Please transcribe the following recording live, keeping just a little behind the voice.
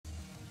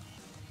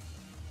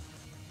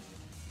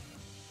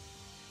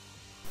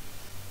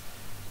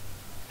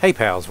Hey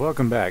pals,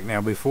 welcome back.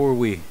 Now before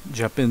we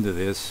jump into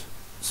this,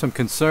 some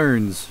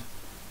concerns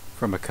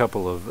from a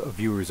couple of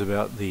viewers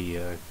about the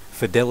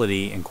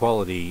fidelity and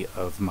quality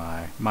of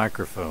my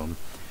microphone,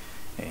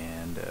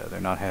 and they're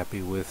not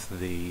happy with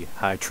the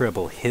high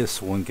treble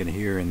hiss one can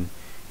hear in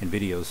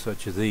videos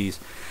such as these.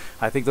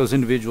 I think those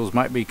individuals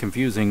might be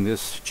confusing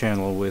this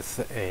channel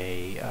with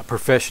a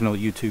professional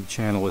YouTube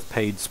channel with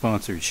paid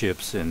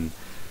sponsorships and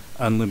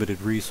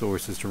unlimited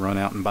resources to run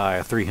out and buy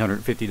a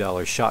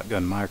 $350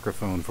 shotgun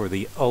microphone for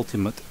the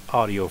ultimate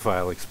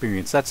audiophile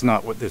experience. That's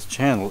not what this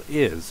channel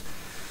is.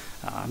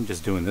 I'm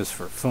just doing this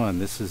for fun.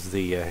 This is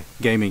the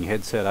gaming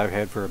headset I've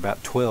had for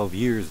about 12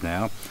 years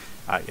now.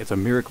 It's a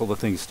miracle the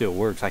thing still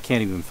works. I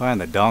can't even find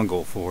the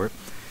dongle for it.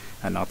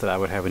 And not that I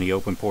would have any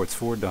open ports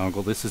for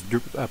dongle. This is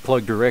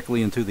plugged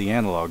directly into the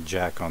analog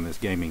jack on this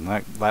gaming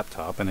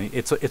laptop, and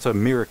it's a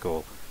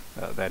miracle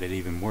that it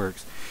even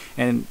works.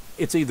 And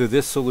it's either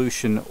this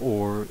solution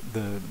or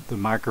the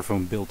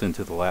microphone built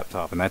into the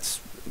laptop, and that's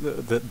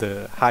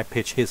the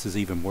high-pitched hiss is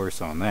even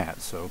worse on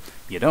that, so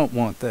you don't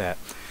want that.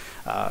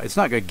 It's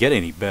not going to get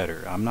any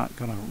better. I'm not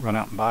going to run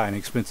out and buy an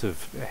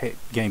expensive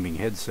gaming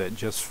headset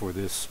just for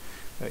this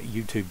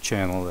YouTube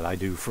channel that I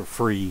do for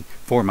free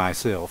for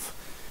myself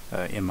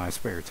in my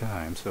spare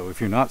time. So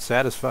if you're not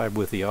satisfied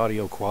with the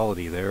audio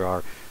quality, there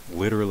are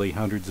literally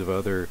hundreds of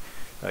other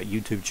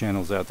YouTube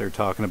channels out there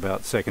talking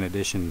about second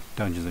edition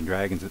Dungeons and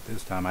Dragons at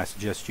this time. I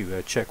suggest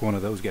you check one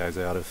of those guys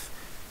out if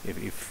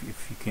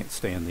you can't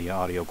stand the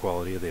audio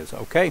quality of this.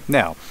 Okay,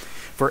 now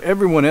for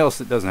everyone else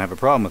that doesn't have a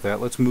problem with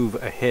that, let's move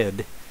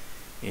ahead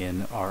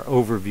in our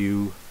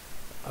overview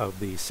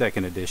of the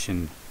second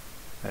edition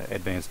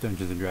Advanced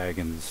Dungeons and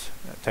Dragons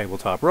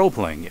tabletop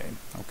role-playing game.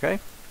 Okay,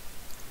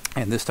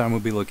 and this time we'll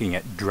be looking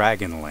at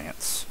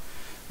Dragonlance,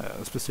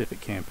 a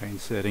specific campaign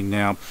setting.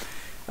 Now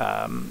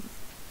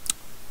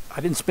I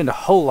didn't spend a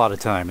whole lot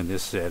of time in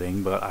this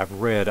setting, but I've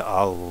read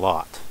a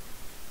lot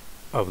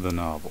of the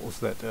novels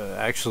that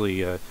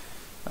actually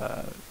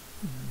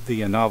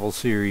the novel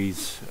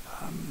series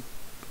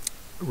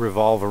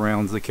revolve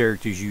around the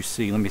characters you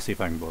see. Let me see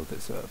if I can blow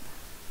this up.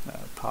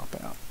 Pop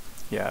out.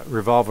 Yeah,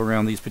 revolve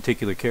around these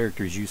particular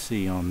characters you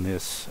see on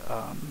this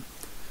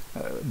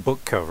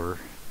book cover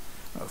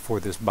for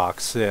this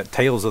box set.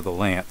 Tales of the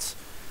Lance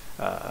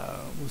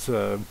was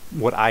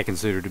what I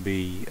consider to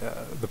be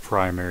the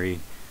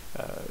primary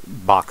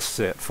box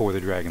set for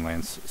the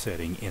Dragonlance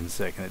setting in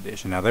second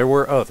edition. Now there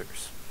were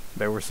others.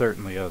 There were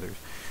certainly others.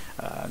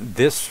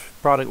 This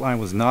product line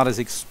was not as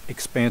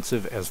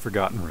expansive as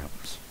Forgotten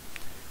Realms,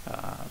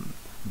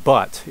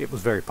 but it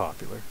was very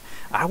popular.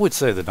 I would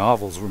say the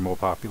novels were more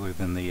popular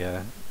than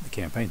the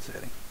campaign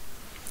setting.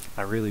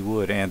 I really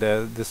would. And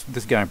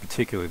this guy in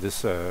particular,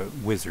 this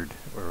wizard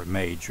or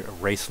mage,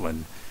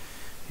 Raceland,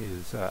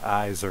 his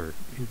eyes are,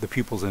 the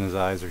pupils in his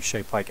eyes are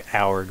shaped like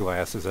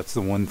hourglasses. That's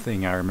the one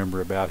thing I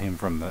remember about him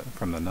from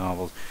the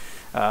novels.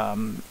 A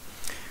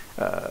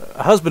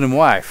husband and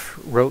wife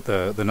wrote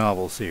the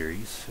novel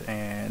series,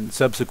 and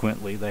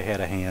subsequently they had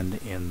a hand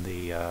in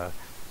the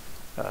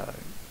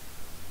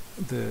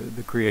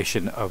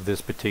creation of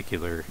this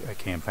particular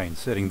campaign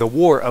setting. The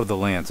War of the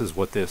Lance is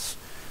what this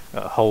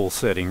whole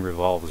setting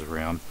revolves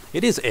around.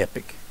 It is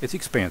epic. It's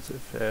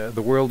expansive.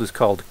 The world is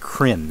called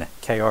Kryn,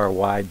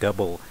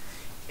 Kryn,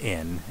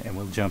 and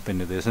we'll jump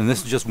into this. And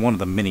this is just one of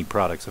the many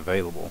products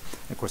available.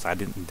 Of course, I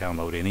didn't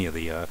download any of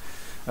the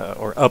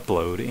or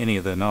upload any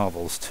of the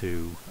novels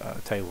to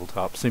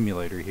Tabletop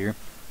Simulator here.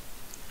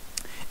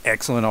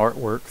 Excellent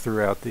artwork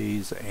throughout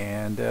these,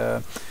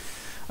 and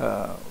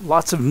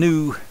lots of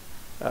new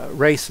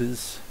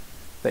races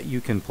that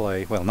you can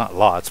play. Well, not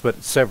lots,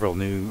 but several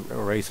new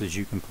races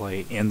you can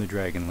play in the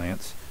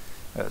Dragonlance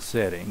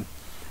setting.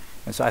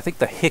 And so I think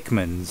the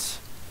Hickmans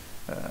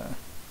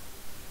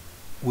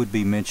would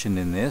be mentioned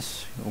in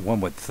this. One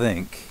would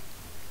think.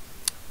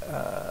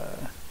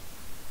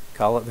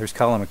 There's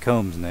Colin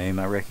McComb's name.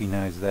 I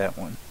recognize that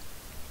one.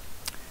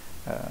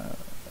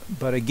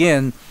 But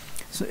again,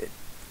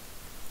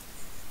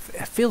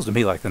 it feels to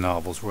me like the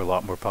novels were a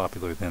lot more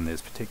popular than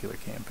this particular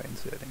campaign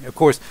setting. Of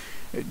course,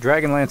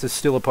 Dragonlance is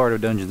still a part of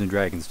Dungeons and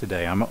Dragons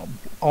today. I'm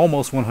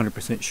almost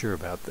 100% sure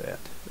about that.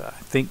 I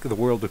think the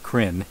world of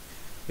Kryn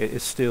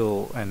is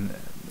still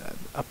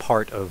a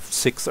part of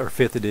 6th or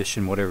 5th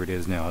edition, whatever it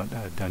is now,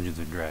 Dungeons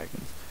and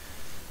Dragons.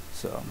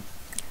 So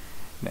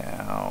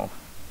now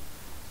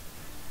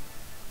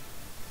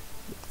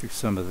look through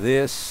some of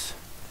this.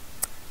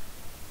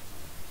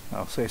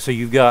 I'll say, so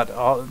you've got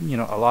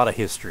a lot of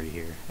history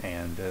here,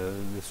 and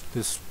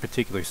this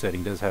particular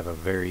setting does have a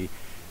very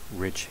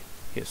rich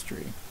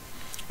history.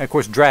 And of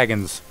course,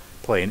 dragons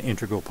play an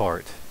integral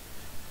part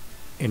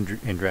in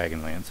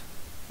Dragonlance,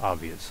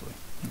 obviously.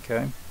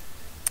 Okay,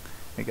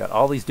 we got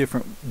all these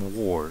different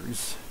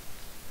wars,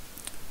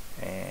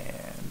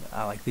 and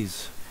I like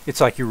these.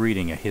 It's like you're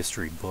reading a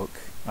history book.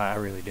 I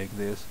really dig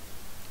this.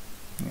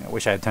 I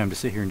wish I had time to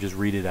sit here and just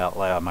read it out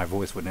loud. My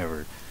voice would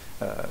never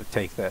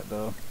take that,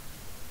 though.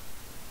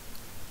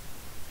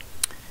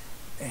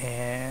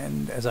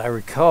 And as I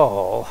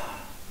recall,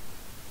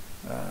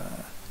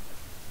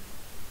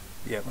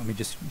 Yeah, let me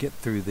just get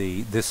through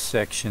this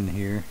section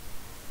here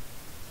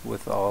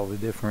with all the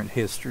different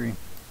history.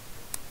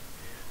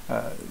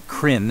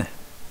 Krynn,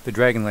 the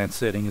Dragonlance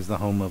setting, is the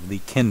home of the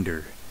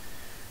Kender,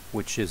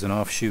 which is an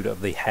offshoot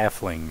of the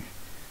Halfling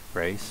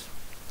race.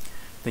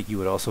 I think you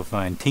would also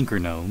find Tinker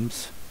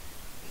Gnomes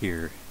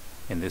here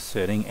in this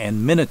setting,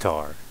 and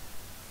Minotaur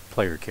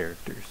player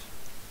characters.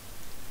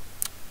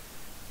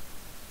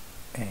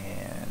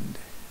 And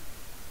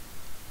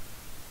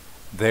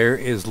there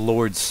is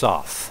Lord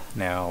Soth.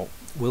 Now,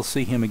 we'll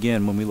see him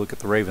again when we look at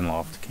the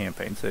Ravenloft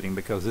campaign setting,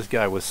 because this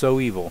guy was so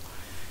evil,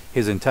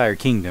 his entire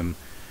kingdom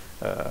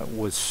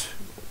was,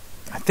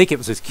 I think it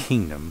was his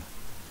kingdom,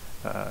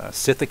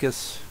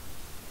 Scythicus,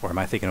 or am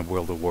I thinking of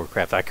World of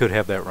Warcraft? I could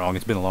have that wrong.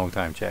 It's been a long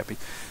time, chappie.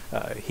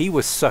 He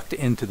was sucked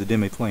into the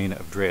demiplane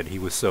of dread. He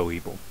was so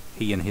evil.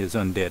 He and his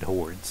undead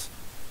hordes.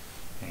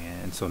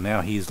 And so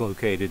now he's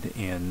located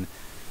in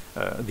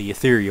the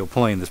ethereal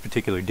plane, this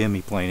particular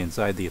demiplane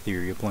inside the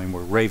ethereal plane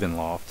where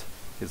Ravenloft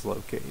is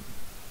located.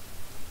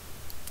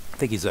 I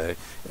think he's a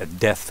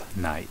Death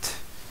Knight,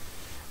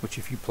 which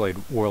if you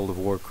played World of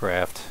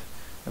Warcraft,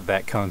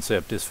 that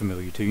concept is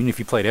familiar to you. And if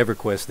you played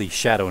EverQuest, the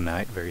Shadow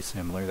Knight, very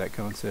similar, that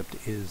concept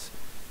is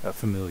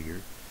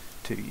familiar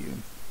to you.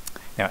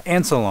 Now,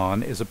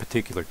 Ansalon is a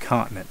particular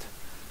continent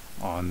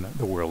on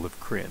the world of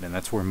Krynn, and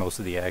that's where most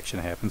of the action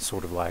happens,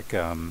 sort of like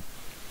how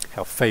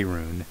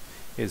Faerun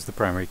is the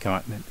primary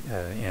continent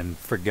in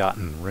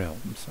Forgotten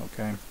Realms,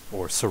 okay,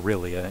 or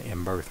Cerelia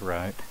in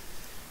Birthright,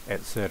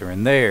 etc.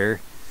 And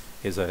there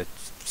is a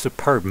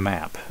superb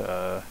map.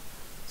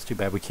 It's too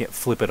bad we can't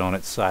flip it on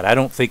its side. I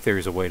don't think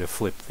there's a way to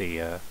flip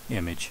the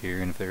image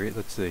here, and if there is,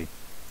 let's see.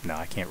 No,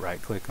 I can't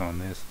right-click on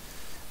this.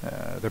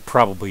 There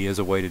probably is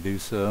a way to do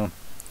so.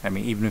 I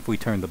mean, even if we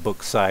turn the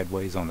book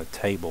sideways on the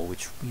table,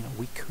 which, you know,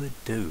 we could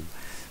do,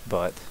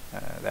 but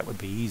that would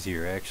be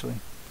easier, actually.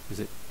 Is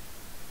it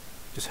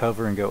just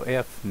hover and go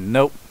F?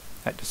 Nope.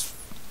 That just,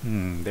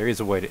 there is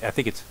a way to, I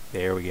think it's,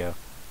 there we go.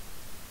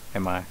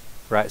 Am I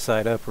right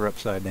side up or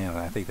upside down?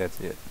 I think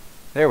that's it.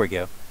 There we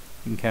go.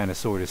 You can kind of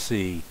sort of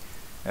see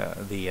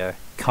the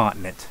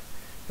continent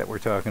that we're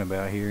talking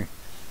about here.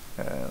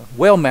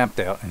 Well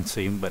mapped out, and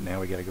see, but now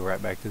we got to go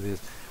right back to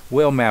this.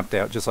 Well mapped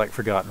out, just like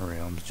Forgotten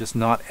Realms, just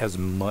not as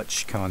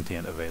much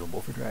content available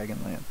for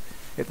Dragonlance.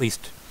 At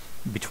least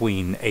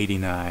between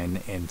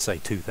 89 and, say,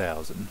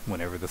 2000,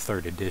 whenever the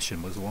 3rd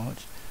edition was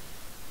launched.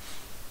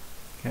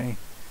 Okay,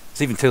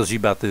 this even tells you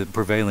about the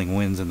prevailing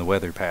winds and the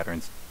weather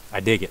patterns. I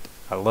dig it.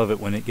 I love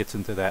it when it gets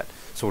into that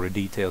sort of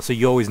detail. So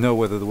you always know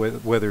whether the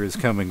weather is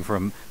coming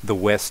from the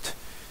west,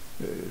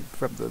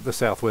 from the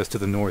southwest to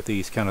the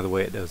northeast, kind of the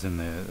way it does in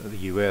the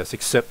U.S.,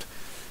 except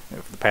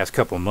for the past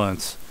couple of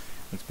months.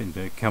 It's been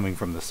coming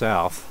from the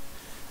south,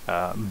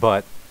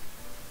 but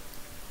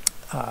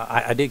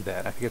I dig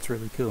that. I think it's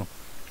really cool.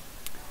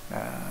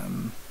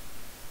 Okay,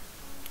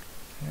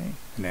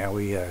 now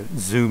we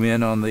zoom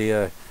in on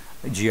the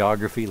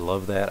geography.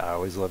 Love that. I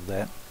always love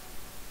that.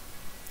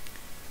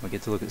 We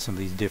get to look at some of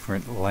these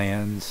different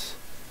lands.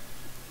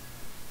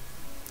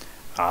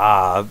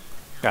 You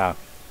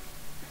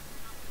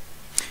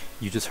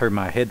just heard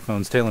my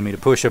headphones telling me to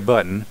push a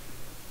button.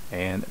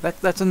 And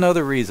that's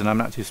another reason I'm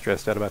not too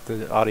stressed out about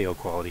the audio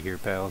quality here,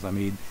 pals. I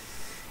mean,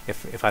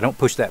 if I don't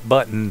push that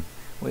button,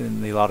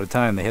 within a lot of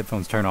time, the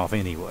headphones turn off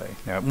anyway.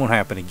 Now, it won't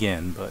happen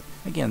again, but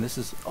again, this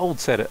is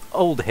old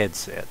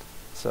headset.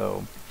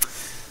 So,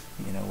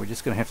 you know, we're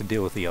just going to have to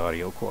deal with the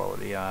audio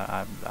quality.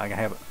 I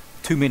have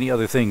too many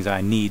other things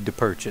I need to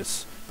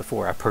purchase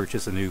before I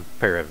purchase a new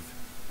pair of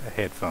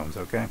headphones,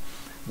 okay,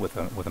 with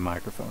a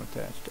microphone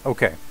attached.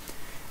 Okay,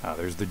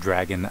 there's the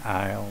Dragon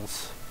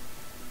Isles.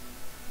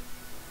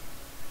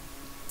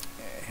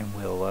 And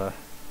we'll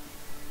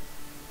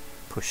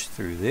push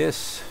through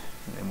this,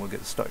 and then we'll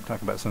get to start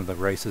talking about some of the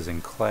races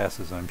and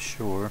classes, I'm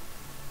sure.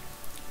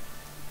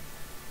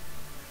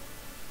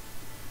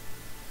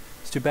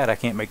 It's too bad I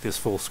can't make this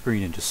full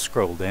screen and just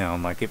scroll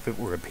down like if it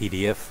were a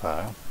PDF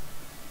file.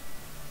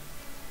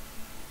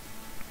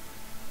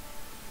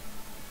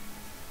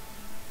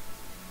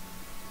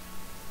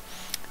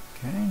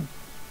 Okay.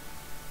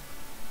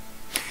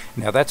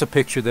 Now that's a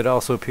picture that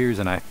also appears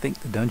in, I think,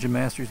 the Dungeon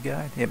Master's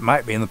Guide. It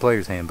might be in the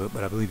Player's Handbook,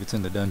 but I believe it's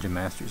in the Dungeon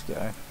Master's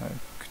Guide.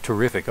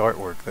 Terrific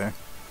artwork there.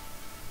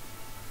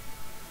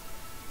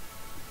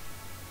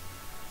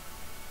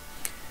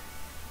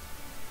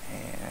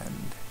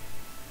 And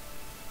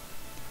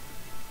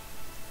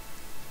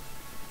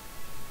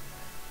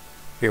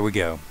here we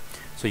go.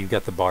 So you've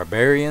got the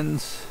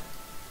Barbarians,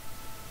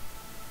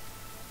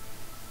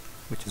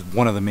 which is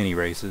one of the many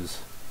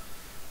races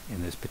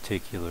in this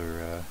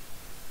particular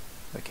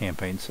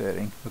campaign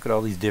setting. Look at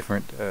all these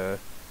different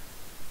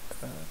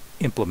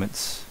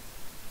implements.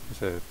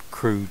 There's a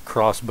crude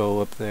crossbow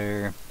up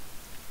there.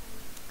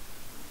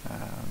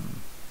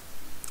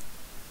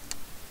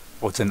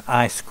 Oh, it's an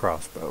ice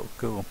crossbow.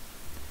 Cool.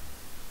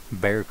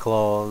 Bear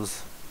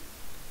claws.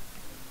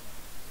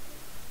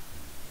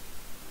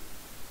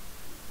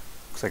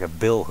 Looks like a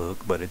bill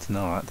hook, but it's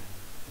not.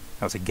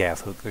 That was a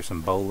gaff hook. There's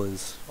some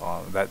bolas.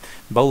 That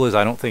bolas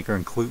I don't think are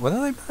included.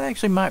 Well, they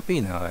actually might be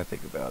now that I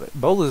think about it.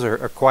 Bolas are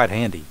quite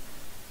handy,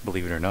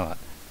 believe it or not.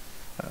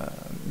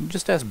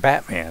 Just ask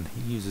Batman.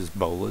 He uses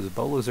bolas.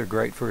 Bolas are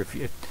great for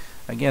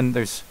again,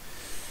 there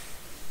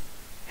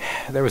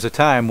was a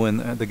time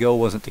when the goal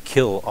wasn't to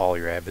kill all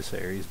your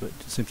adversaries, but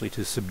simply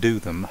to subdue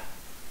them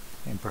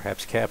and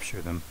perhaps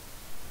capture them.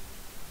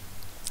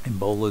 And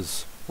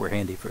bolas were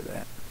handy for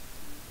that.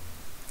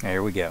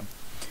 There we go.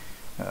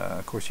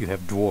 Of course, you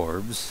have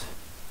dwarves,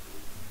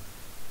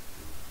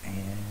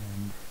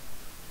 and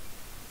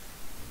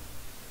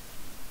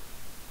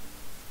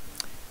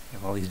you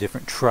have all these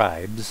different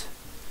tribes.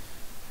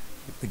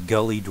 The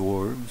gully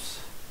dwarves,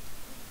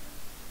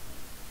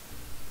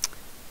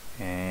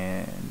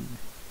 and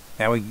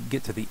now we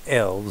get to the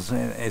elves.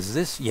 And is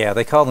this? Yeah,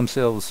 they call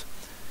themselves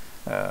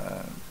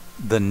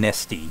the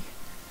Nesty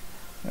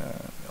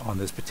on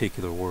this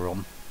particular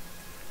world.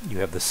 You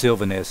have the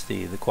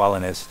Sylvanesti, the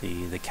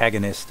Qualinesti, the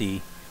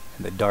Kaganesti,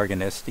 and the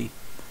Darganesti.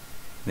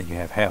 Then you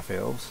have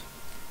half-elves,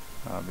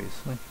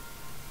 obviously.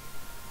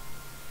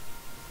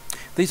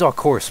 These all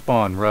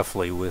correspond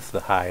roughly with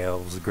the High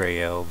Elves, the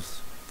Grey Elves,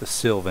 the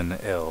Sylvan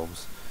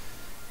Elves,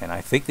 and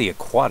I think the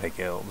Aquatic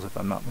Elves, if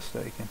I'm not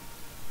mistaken.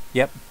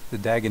 Yep, the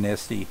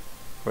Daganesti,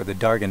 or the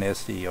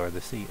Darganesti, or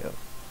the Sea Elves.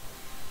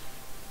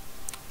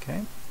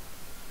 Okay.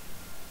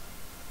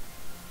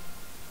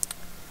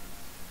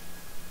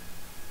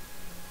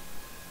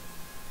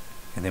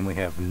 And then we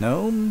have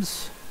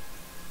gnomes.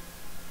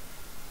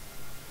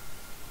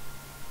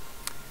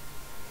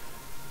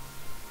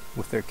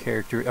 With their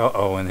character.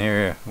 And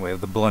here we have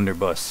the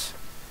blunderbuss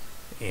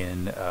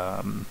in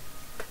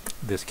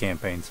this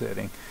campaign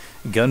setting.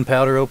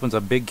 Gunpowder opens a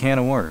big can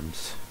of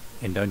worms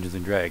in Dungeons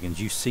and Dragons.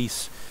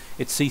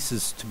 It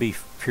ceases to be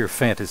pure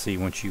fantasy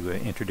once you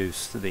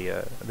introduce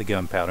the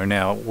gunpowder.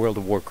 Now, World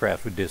of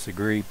Warcraft would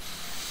disagree.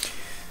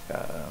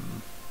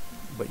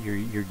 But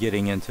you're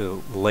getting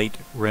into late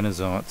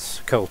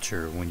Renaissance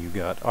culture when you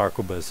got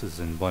arquebuses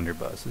and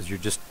blunderbusses. You're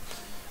just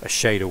a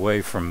shade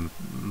away from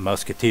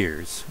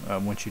musketeers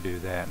once you do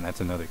that, and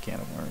that's another can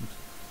of worms.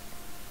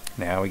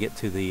 Now we get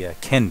to the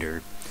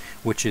Kender,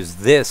 which is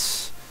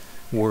this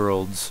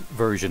world's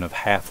version of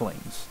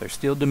halflings. They're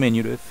still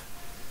diminutive,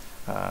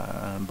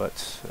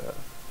 but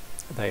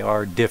they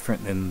are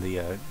different than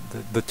the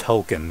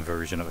Tolkien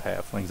version of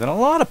halflings. And a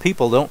lot of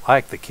people don't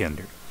like the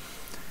Kender.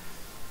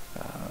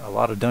 A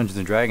lot of Dungeons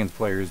and Dragons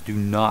players do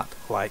not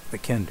like the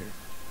Kender.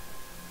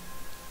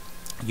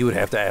 You would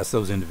have to ask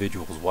those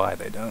individuals why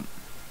they don't.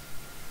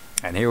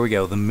 And here we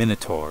go, the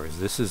Minotaurs.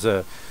 This is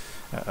up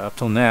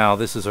till now,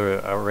 this is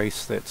a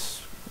race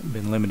that's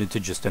been limited to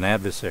just an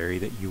adversary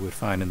that you would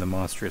find in the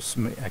monstrous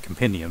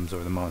compendiums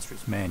or the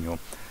monstrous manual.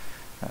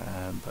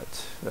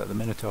 But the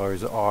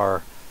Minotaurs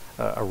are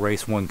a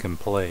race one can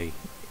play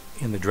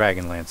in the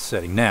Dragonlance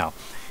setting. Now,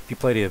 if you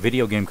played a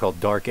video game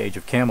called Dark Age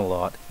of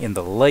Camelot in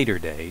the later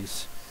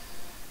days,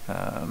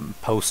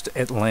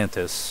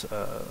 post-Atlantis,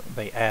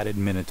 they added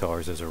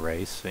Minotaurs as a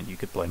race, and you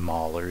could play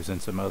Maulers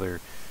and some other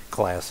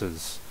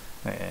classes.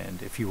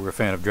 And if you were a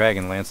fan of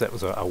Dragonlance, that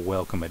was a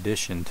welcome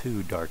addition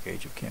to Dark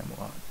Age of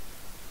Camelot.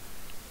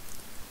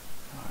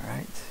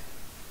 Alright.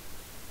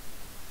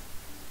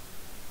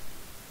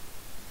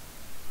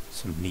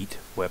 Some neat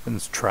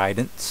weapons.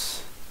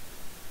 Tridents.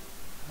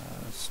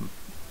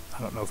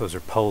 I don't know if those are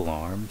pole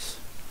arms.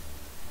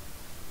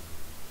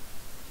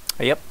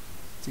 Yep,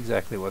 that's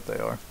exactly what they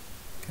are.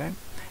 Okay,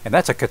 and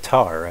that's a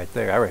Qatar right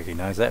there. I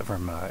recognize that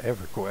from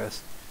EverQuest.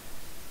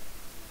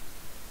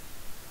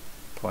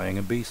 Playing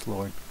a Beast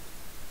Lord.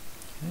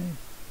 Okay.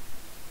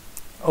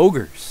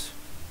 Ogres.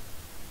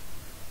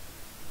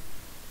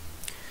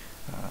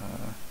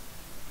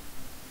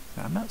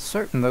 I'm not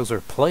certain those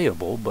are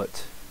playable,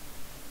 but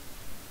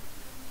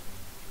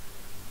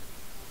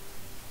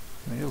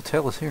it'll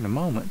tell us here in a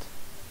moment.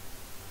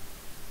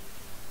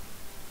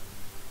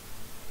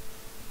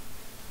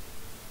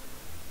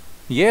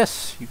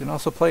 Yes, you can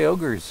also play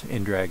ogres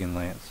in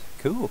Dragonlance.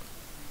 Cool.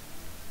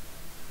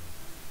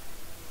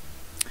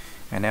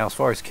 And now as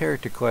far as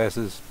character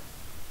classes,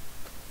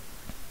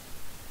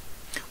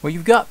 well,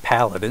 you've got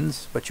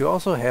paladins, but you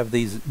also have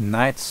these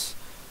Knights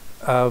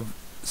of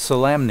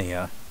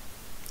Solamnia,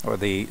 or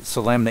the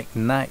Solamnic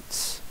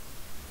Knights.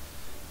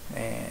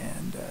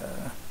 And,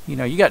 you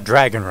know, you got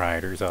Dragon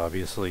Riders,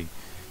 obviously,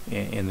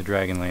 in the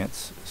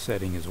Dragonlance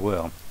setting as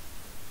well.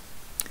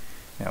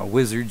 Now,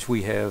 wizards,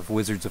 we have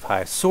wizards of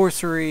high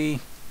sorcery,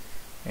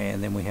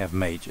 and then we have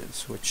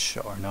mages, which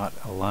are not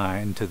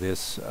aligned to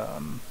this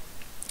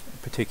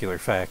particular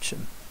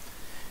faction.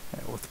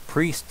 With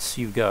priests,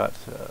 you've got,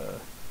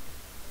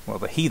 well,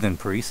 the heathen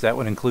priests. That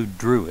would include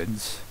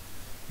druids,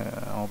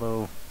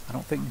 although I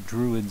don't think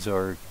druids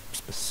are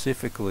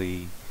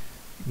specifically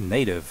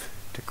native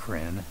to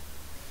Kryn.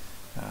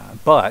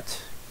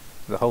 But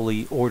the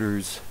holy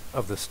orders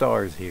of the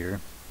stars here,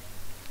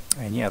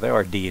 and yeah, there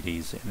are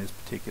deities in this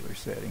particular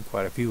setting,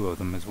 quite a few of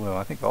them as well.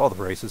 I think all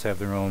the races have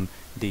their own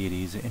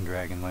deities in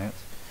Dragonlance.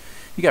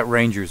 You got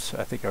rangers,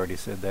 I think I already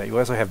said that. You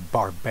also have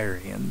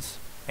barbarians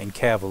and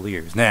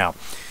cavaliers. Now,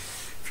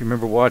 you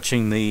remember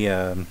watching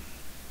the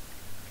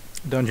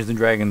Dungeons and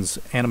Dragons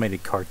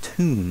animated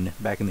cartoon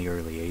back in the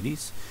early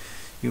 80s,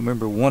 you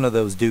remember one of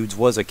those dudes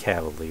was a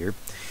Cavalier.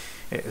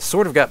 It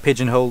sort of got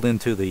pigeonholed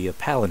into the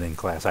Paladin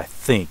class, I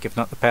think. If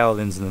not the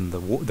Paladins, then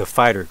the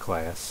Fighter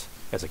class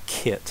as a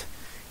kit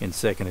in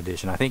 2nd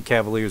edition. I think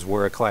Cavaliers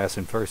were a class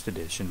in 1st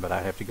edition, but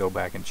I have to go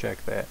back and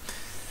check that.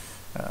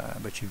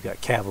 But you've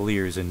got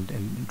Cavaliers in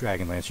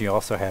Dragonlance. You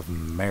also have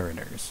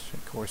Mariners.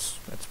 Of course,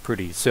 that's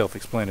pretty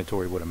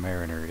self-explanatory what a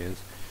Mariner is.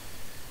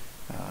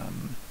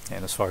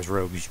 And as far as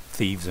rogues,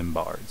 thieves, and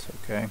bards,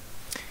 okay?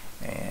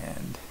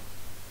 And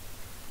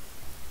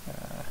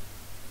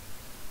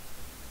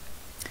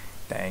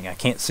dang, I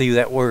can't see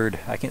that word.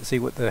 I can't see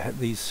what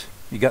these.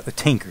 You got the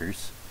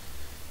Tinkers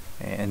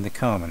and the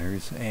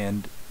Commoners,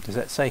 and does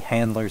that say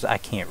Handlers? I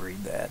can't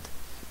read that,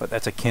 but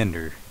that's a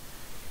Kender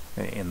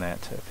in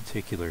that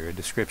particular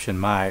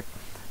description.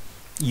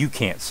 You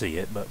can't see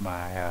it, but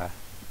my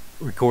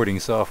recording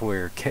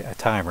software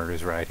timer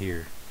is right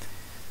here,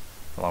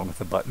 along with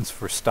the buttons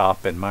for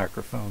stop and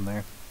microphone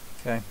there.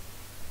 Okay.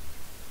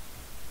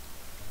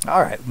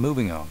 All right,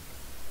 moving on.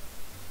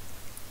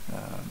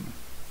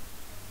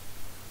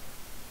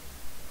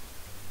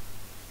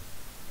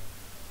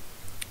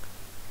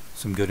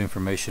 Some good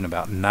information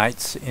about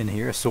knights in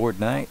here. A sword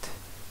knight.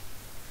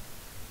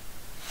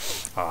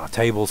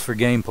 Tables for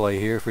gameplay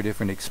here for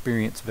different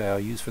experience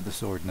values for the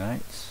sword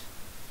knights.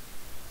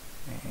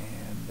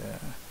 And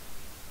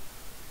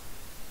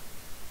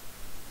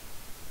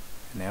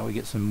now we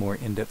get some more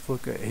in-depth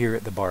look here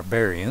at the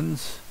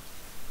barbarians.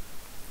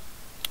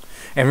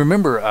 And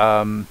remember,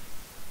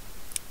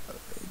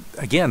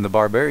 again, the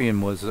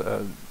barbarian was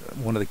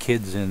one of the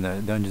kids in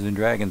Dungeons and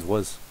Dragons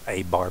was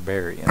a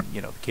barbarian.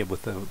 You know, the kid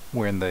with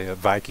wearing the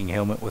Viking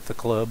helmet with the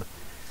club.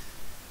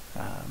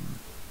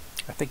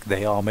 I think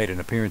they all made an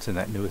appearance in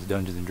that newest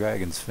Dungeons and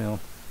Dragons film,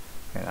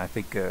 and I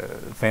think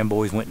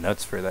fanboys went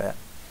nuts for that.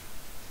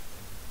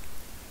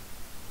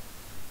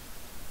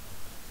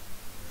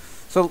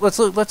 So let's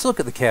look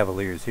at the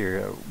Cavaliers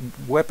here.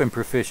 Weapon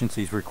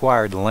proficiencies: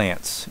 required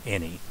lance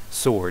any,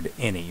 sword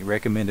any,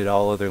 recommended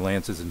all other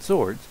lances and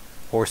swords,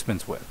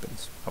 horseman's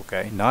weapons.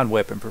 Okay,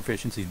 non-weapon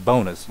proficiencies: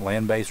 bonus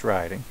land-based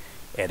riding,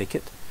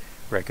 etiquette,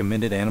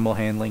 recommended animal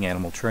handling,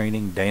 animal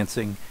training,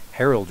 dancing,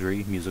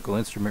 heraldry, musical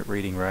instrument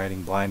reading,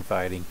 writing, blind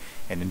fighting,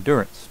 and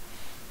endurance.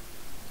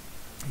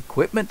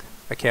 Equipment: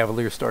 a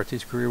Cavalier starts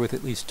his career with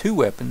at least 2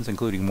 weapons,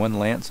 including 1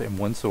 lance and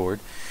 1 sword,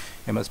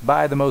 and must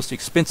buy the most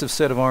expensive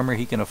set of armor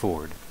he can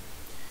afford,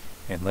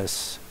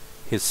 unless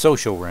his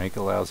social rank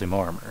allows him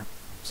armor.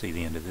 See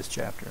the end of this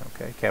chapter.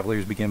 Okay,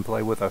 Cavaliers begin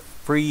play with a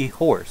free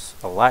horse,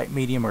 a light,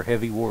 medium, or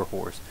heavy war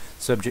horse,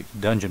 subject to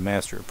dungeon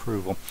master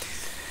approval.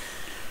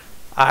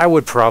 I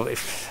would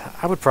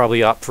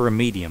probably opt for a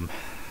medium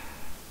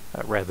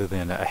rather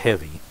than a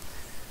heavy.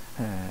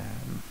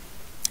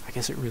 I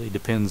guess it really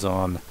depends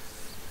on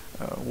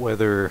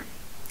whether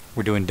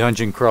we're doing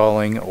dungeon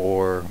crawling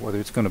or whether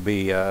it's going to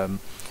be a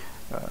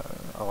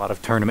lot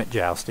of tournament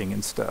jousting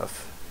and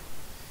stuff.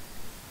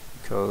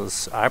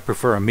 Because I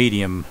prefer a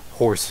medium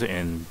horse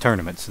in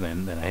tournaments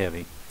than a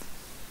heavy.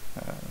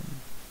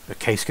 The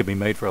case could be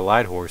made for a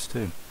light horse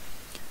too.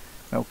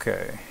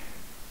 Okay.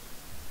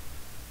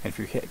 And if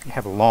you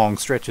have long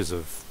stretches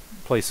of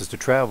places to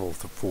travel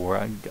for,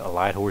 a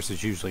light horse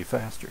is usually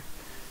faster.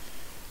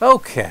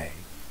 Okay.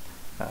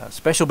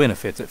 Special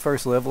benefits. At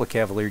first level, a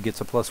Cavalier gets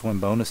a +1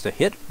 bonus to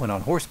hit when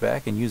on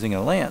horseback and using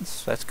a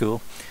lance. That's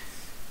cool.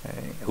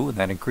 And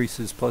that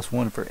increases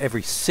 +1 for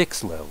every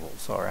 6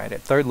 levels. Alright,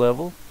 at 3rd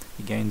level,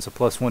 he gains a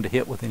 +1 to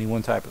hit with any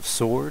one type of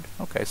sword.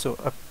 Okay,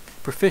 so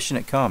proficient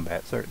at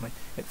combat, certainly.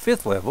 At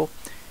 5th level,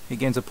 he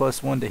gains a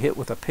 +1 to hit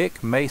with a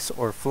pick, mace,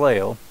 or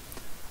flail.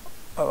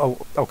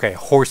 Okay, a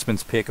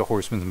horseman's pick, a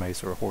horseman's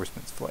mace, or a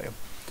horseman's flail.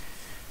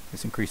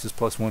 This increases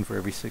 +1 for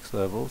every 6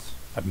 levels.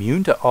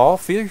 Immune to all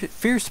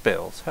fear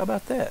spells. How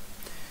about that?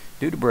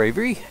 Due to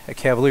bravery, a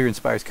Cavalier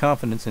inspires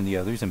confidence in the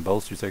others and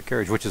bolsters their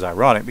courage, which is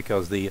ironic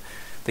because the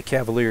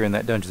Cavalier in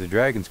that Dungeons and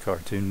Dragons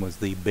cartoon was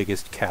the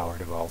biggest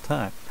coward of all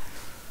time.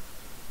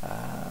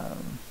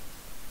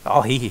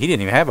 He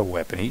didn't even have a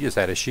weapon. He just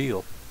had a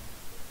shield.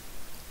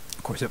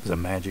 Of course, it was a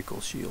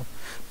magical shield.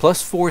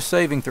 +4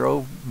 saving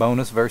throw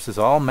bonus versus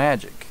all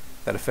magic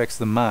that affects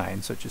the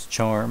mind, such as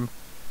charm.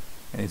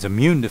 And it's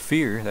immune to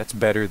fear. That's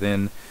better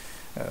than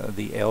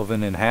the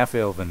elven and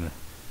half-elven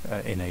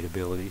innate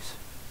abilities.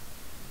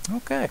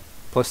 Okay.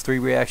 +3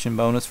 reaction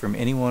bonus from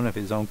anyone of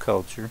his own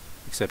culture,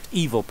 except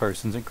evil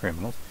persons and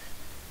criminals.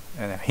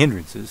 And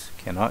hindrances: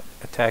 cannot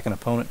attack an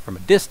opponent from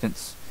a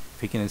distance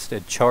if he can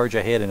instead charge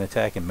ahead and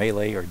attack in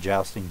melee or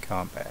jousting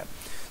combat.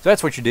 So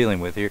that's what you're dealing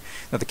with here.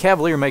 Now the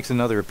Cavalier makes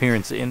another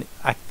appearance in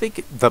I think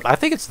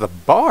it's the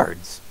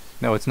Bards.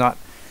 No, it's not.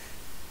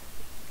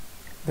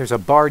 There's a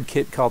Bard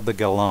kit called the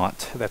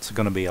Gallant. That's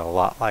going to be a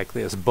lot like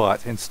this,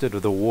 but instead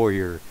of the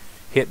Warrior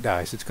hit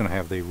dice, it's going to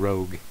have the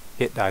Rogue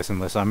hit dice,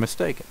 unless I'm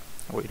mistaken.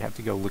 We'd have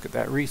to go look at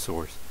that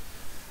resource.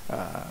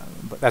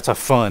 But that's a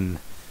fun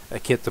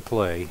kit to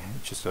play.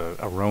 It's just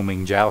a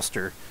roaming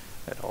jouster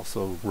that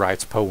also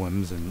writes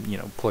poems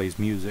and plays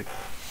music.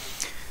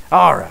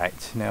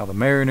 Alright, now the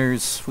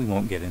Mariners, we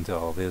won't get into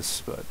all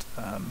this, but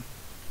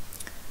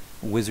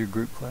wizard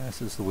group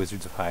classes, the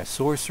Wizards of High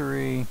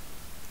Sorcery.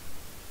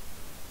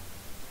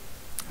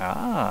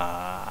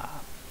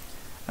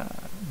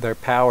 Their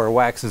power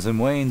waxes and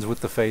wanes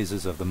with the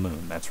phases of the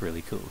moon. That's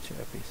really cool,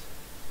 chappies.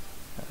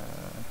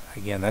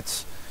 Again,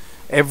 that's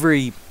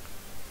every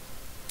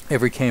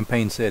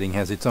campaign setting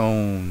has its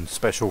own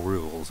special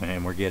rules,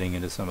 and we're getting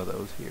into some of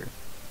those here.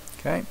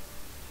 Okay.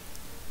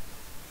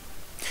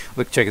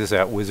 Look, check this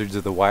out. Wizards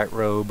of the White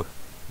Robe,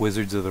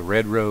 Wizards of the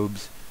Red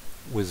Robes,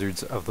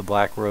 Wizards of the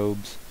Black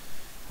Robes.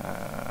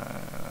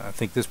 I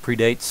think this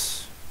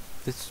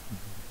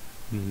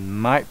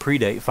might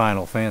predate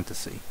Final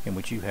Fantasy, in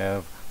which you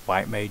have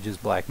white mages,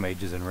 black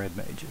mages, and red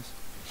mages.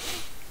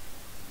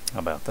 How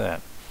about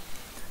that?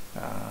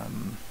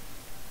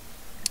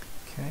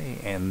 Okay,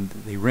 and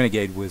the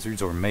Renegade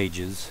Wizards, or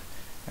mages.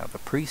 Now the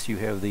priests, you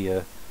have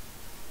the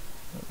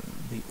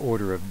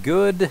Order of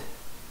Good,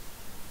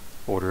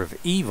 Order of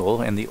Evil,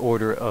 and the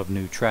Order of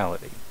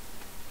Neutrality.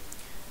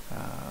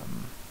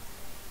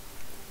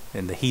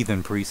 And the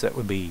heathen priests, that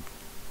would be,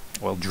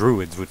 well,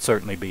 druids would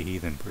certainly be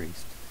heathen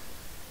priests.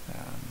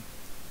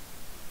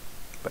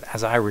 But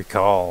as I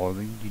recall,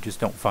 you just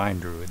don't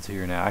find druids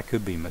here now. I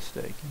could be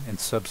mistaken, and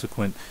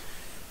subsequent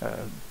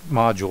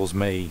modules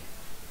may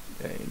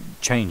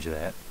change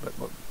that. But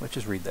look, let's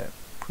just read that.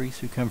 Priests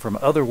who come from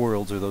other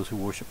worlds, or those who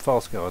worship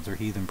false gods, are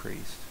heathen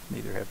priests.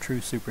 Neither have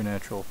true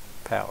supernatural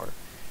power.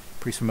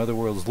 Priests from other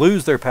worlds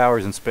lose their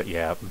powers and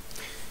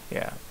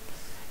yeah.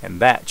 And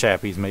that,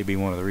 chappies, may be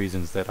one of the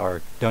reasons that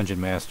our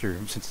dungeon master,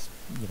 since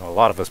a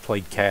lot of us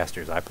played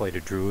casters. I played a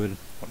druid.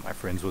 One of my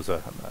friends was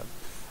a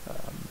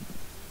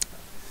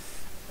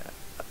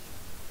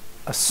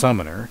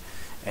summoner,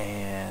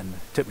 and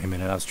it took me a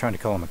minute. I was trying to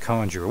call him a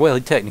conjurer. Well,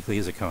 he technically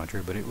is a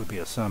conjurer, but it would be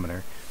a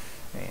summoner.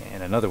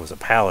 And another was a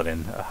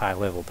paladin, a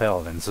high-level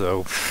paladin. So,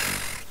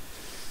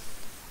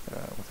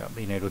 without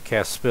being able to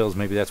cast spells,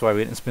 maybe that's why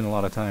we didn't spend a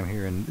lot of time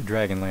here in the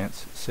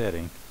Dragonlance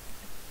setting.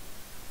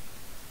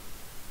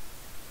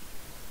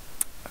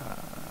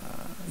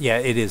 Yeah,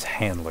 it is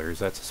handlers.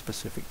 That's a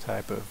specific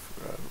type of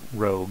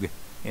rogue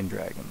in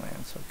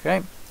Dragonlance.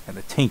 Okay, and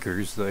the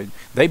Tinkers,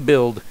 they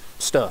build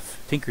stuff.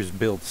 Tinkers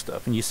build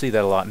stuff, and you see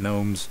that a lot.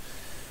 Gnomes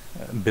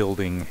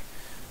building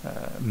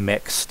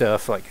mech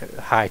stuff, like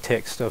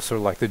high-tech stuff, sort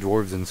of like the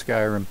dwarves in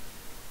Skyrim.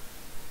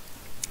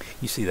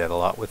 You see that a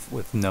lot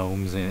with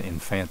gnomes in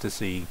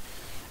fantasy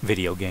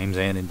video games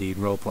and indeed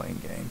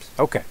role-playing games.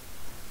 Okay,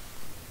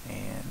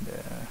 and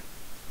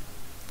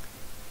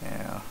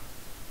yeah.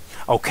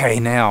 Okay,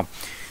 now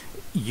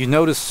you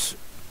notice,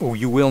 or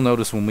you will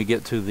notice when we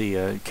get to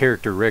the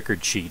character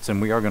record sheets,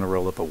 and we are going to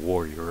roll up a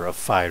warrior or a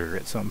fighter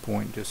at some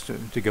point just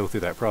to go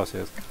through that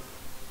process.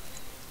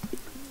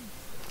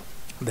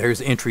 There's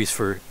entries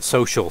for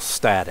social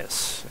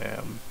status.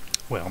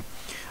 Well,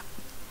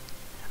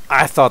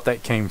 I thought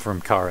that came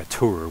from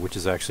Karatur, which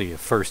is actually a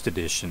first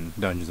edition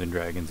Dungeons and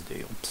Dragons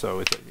deal.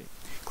 So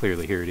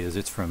clearly here it is.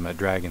 It's from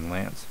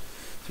Dragonlance.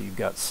 So you've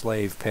got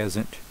slave,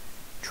 peasant,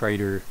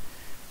 trader,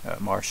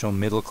 martial,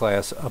 middle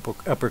class,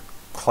 upper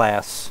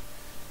class,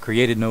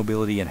 created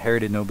nobility,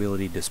 inherited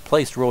nobility,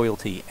 displaced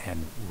royalty,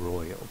 and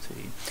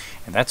royalty.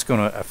 And that's going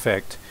to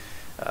affect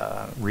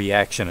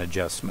reaction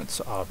adjustments,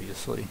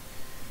 obviously,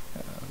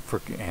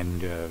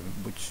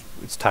 which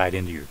is tied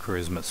into your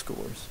charisma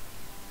scores.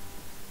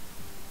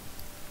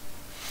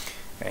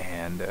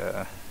 And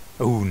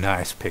oh,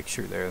 nice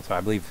picture there. So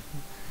I believe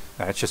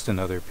that's just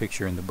another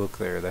picture in the book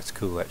there. That's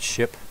cool. That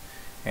ship,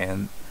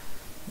 and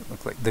it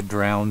looked like the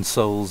drowned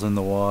souls in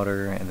the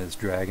water, and this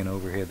dragon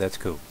overhead. That's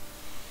cool.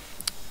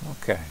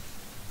 Okay.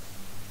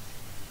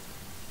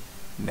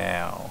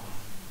 Now,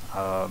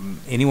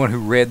 anyone who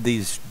read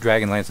these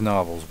Dragonlance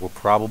novels will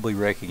probably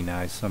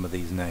recognize some of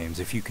these names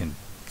if you can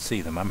see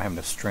them. I'm having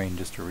to strain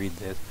just to read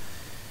this.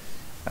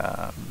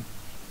 The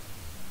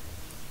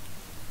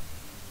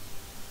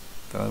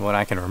only one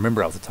I can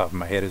remember off the top of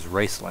my head is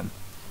Raceland,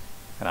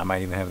 and I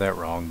might even have that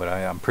wrong, but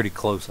I'm pretty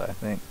close, I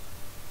think.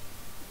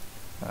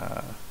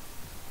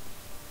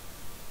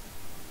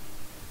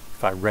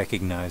 If I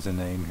recognize a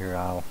name here,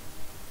 I'll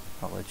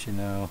let you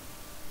know.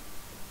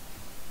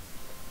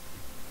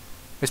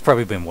 It's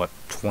probably been, what,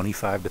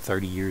 25 to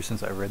 30 years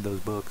since I read those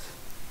books.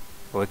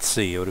 Well, let's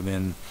see, it would have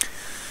been,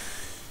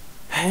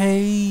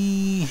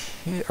 hey,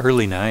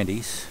 early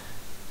 90s.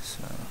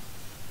 So,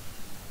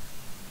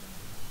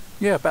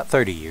 yeah, about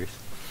 30 years.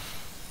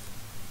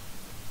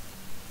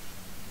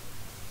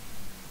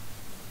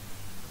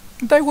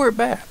 They weren't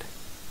bad.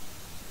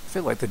 I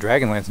feel like the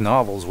Dragonlance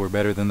novels were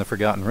better than the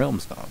Forgotten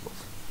Realms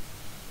novels,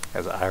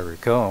 as I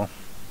recall.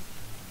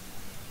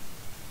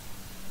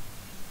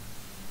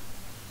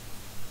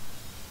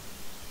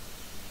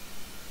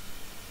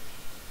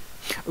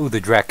 Ooh, the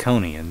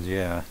Draconians,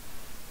 yeah.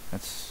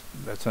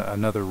 That's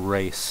another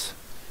race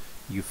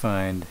you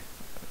find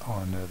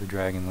on the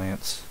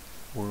Dragonlance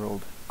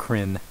world.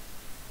 Kryn.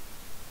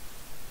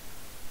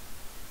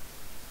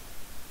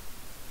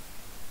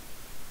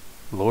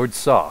 Lord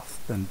Soth,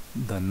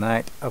 the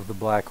Knight of the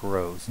Black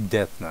Rose,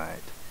 Death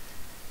Knight.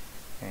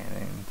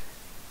 And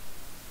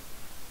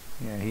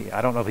yeah,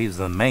 I don't know if he's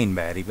the main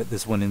baddie, but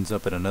this one ends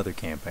up in another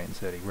campaign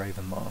setting,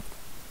 Ravenloft.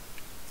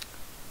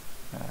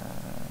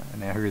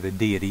 Now here are the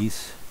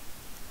deities.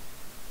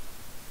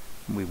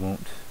 We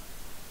won't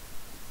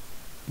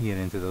get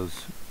into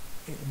those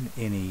in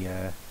any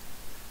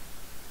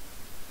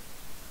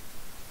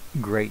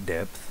great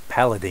depth.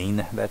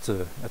 Paladin, that's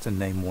a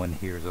name one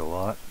hears a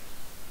lot.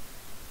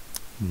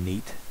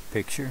 Neat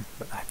picture,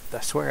 but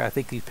I swear I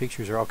think these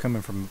pictures are all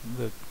coming from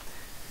the,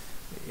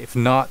 if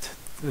not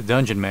the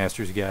Dungeon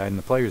Master's Guide and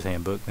the Player's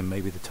Handbook, then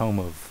maybe the Tome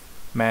of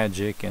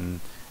Magic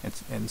and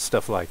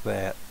stuff like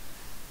that.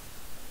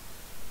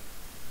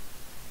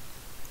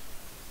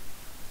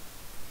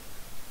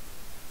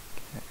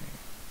 Okay.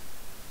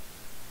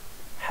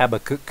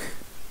 Habakkuk.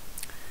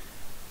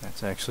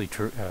 That's actually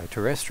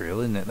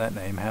terrestrial, isn't it? That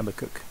name,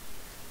 Habakkuk.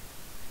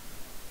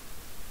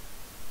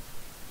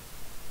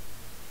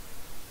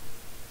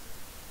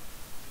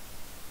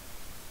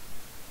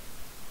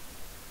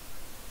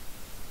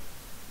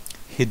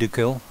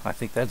 Hidukil, I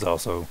think that's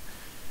also,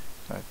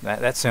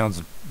 that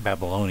sounds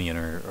Babylonian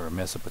or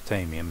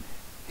Mesopotamian,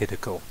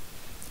 Hidukil.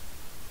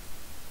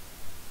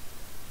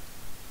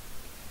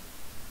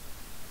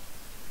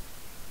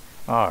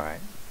 Alright,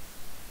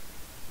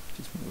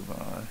 just move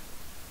on.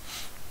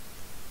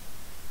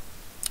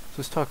 So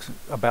let's talk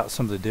about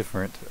some of the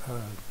different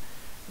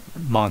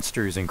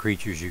monsters and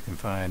creatures you can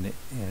find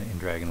in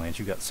Dragonlance.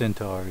 You've got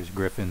centaurs,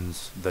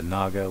 griffins, the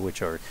naga,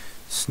 which are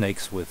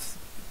snakes with,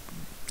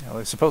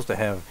 they're supposed to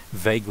have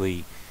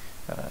vaguely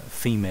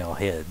female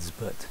heads,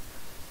 but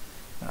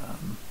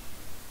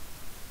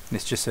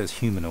this just says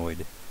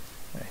humanoid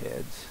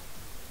heads.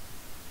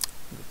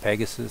 The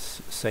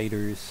Pegasus,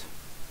 satyrs,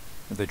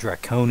 the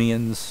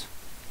draconians,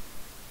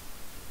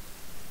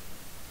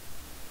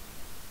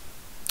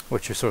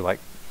 which are sort of like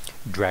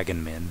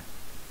dragon men,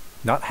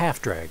 not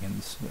half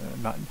dragons.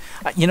 Not,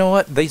 you know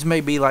what? These may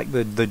be like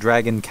the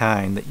dragon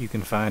kind that you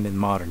can find in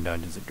modern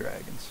Dungeons and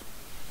Dragons.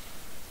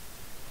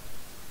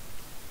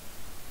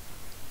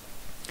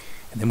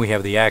 And then we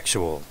have the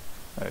actual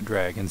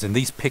dragons, and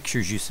these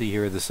pictures you see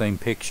here are the same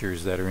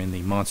pictures that are in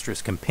the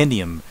Monstrous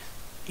Compendium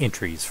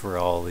entries for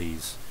all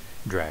these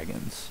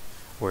dragons,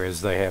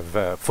 whereas they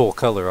have full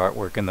color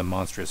artwork in the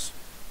Monstrous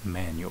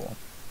Manual.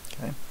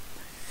 Okay,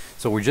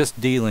 so we're just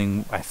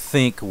dealing, I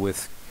think,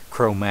 with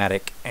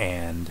chromatic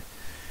and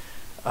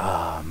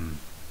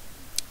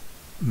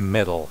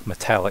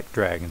metallic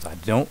dragons. I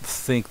don't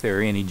think there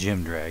are any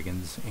gem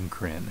dragons in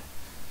Krynn.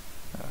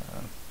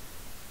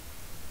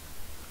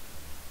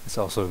 This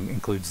also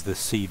includes the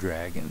sea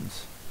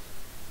dragons.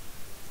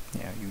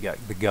 Yeah, you've got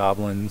the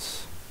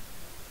goblins,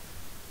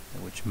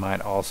 which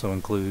might also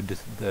include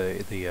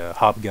the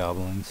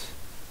hobgoblins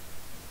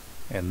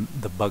and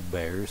the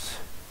bugbears.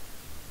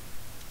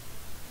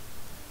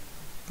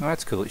 Oh,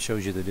 that's cool. It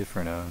shows you the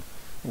different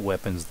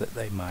weapons that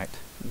they might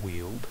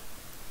wield.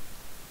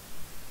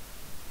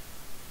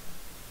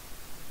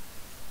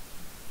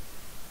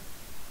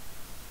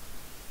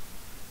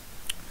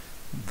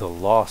 The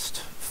lost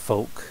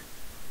folk,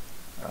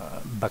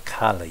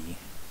 Bakali.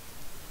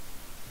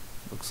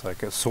 Looks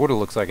like sort of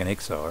looks like an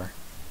Ixar.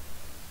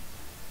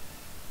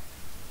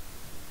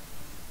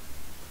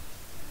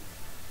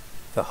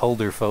 The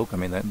Holder folk. I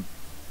mean, that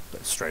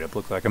straight up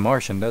looks like a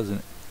Martian, doesn't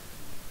it?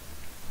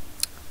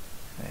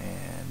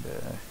 And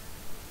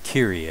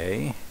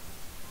Kyrie.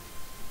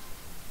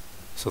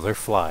 So they're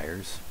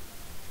flyers.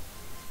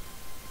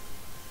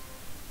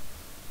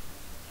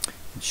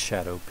 And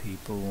shadow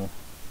people.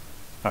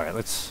 All right,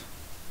 let's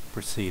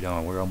proceed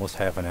on. We're almost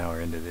half an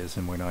hour into this,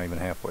 and we're not even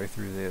halfway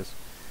through this.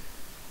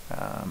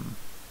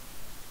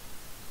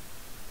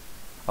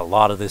 A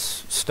lot of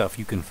this stuff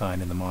you can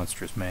find in the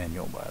Monstrous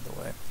Manual, by the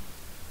way.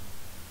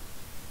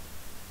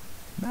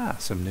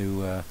 Some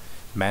new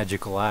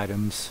magical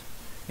items,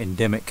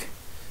 endemic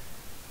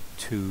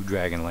to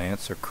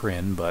Dragonlance or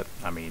Krynn, but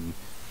I mean,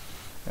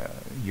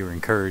 you're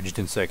encouraged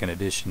in 2nd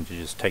edition to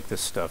just take this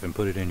stuff and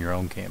put it in your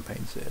own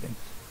campaign setting.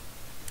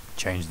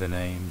 Change the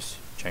names,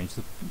 change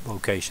the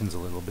locations a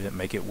little bit,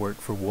 make it work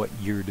for what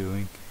you're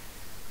doing.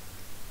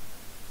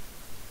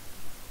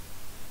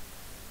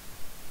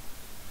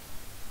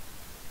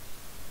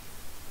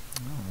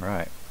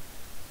 Alright.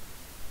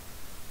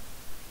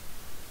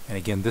 And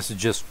again, this is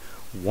just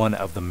one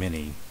of the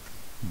many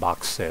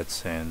box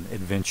sets and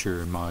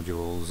adventure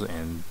modules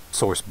and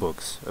source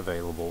books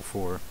available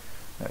for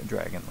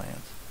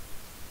Dragonlance.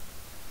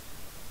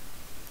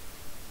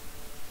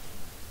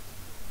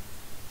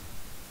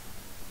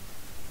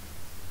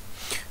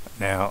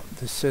 Now,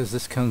 this says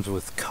this comes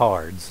with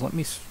cards. Let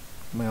me,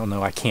 well,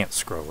 no, I can't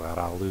scroll out.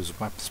 I'll lose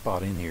my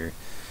spot in here.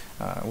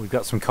 We've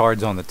got some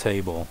cards on the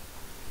table.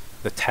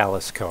 The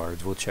Talus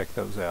cards. We'll check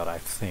those out. I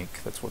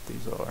think that's what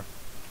these are.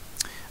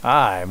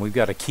 And we've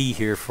got a key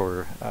here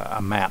for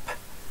a map,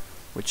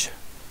 which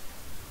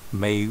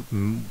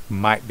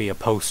might be a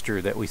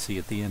poster that we see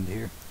at the end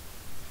here.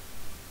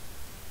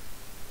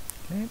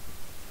 Okay.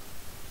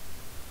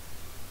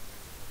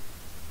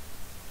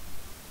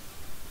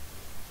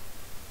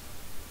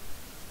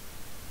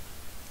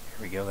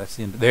 we go. That's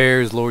the end.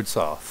 There's Lord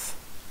Soth.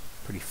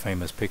 Pretty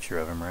famous picture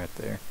of him right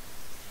there.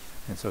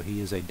 And so he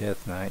is a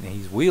Death Knight, and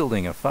he's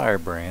wielding a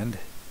firebrand.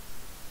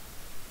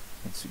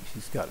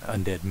 He's got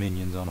undead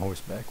minions on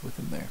horseback with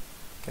him there.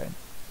 Okay.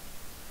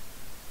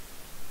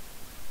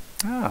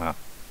 Ah.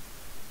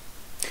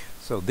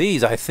 So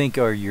these, I think,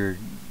 are your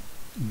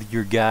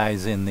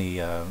guys in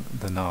the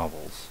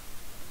novels.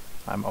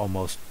 I'm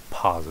almost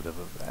positive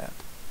of that.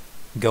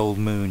 Gold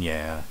Moon,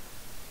 yeah.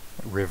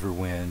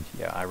 Riverwind,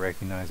 yeah. I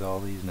recognize all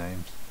these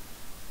names.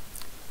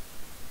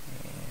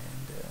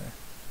 And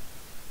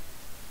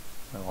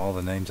well, all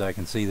the names I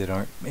can see that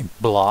aren't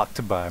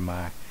blocked by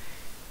my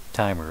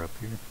timer up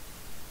here.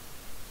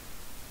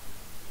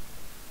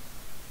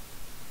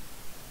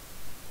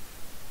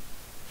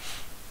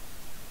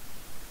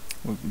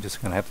 We're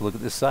just going to have to look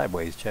at this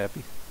sideways,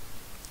 chappie.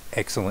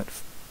 Excellent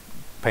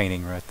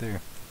painting right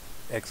there.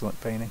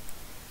 Excellent painting.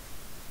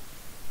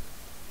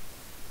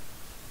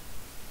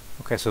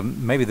 Okay, so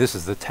maybe this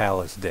is the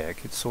Talus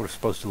deck. It's sort of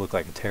supposed to look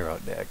like a tarot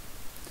deck.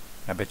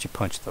 I bet you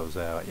punched those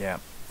out. Yeah,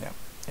 yeah,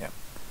 yeah.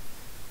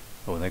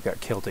 Oh, and they've got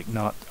Celtic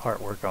knot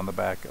artwork on the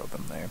back of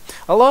them there.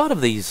 A lot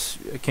of these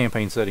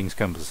campaign settings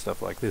comes with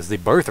stuff like this. The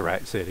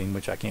Birthright setting,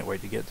 which I can't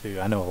wait to get to.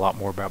 I know a lot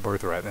more about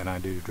Birthright than I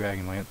do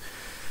Dragonlance.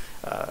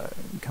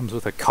 Comes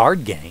with a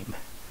card game.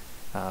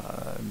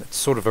 It's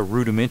sort of a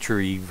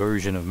rudimentary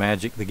version of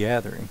Magic the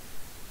Gathering.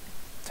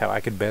 That's how I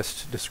could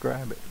best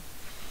describe it.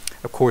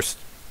 Of course,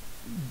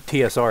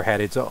 TSR had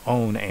its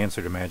own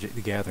answer to Magic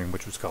the Gathering,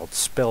 which was called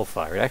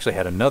Spellfire. It actually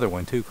had another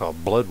one too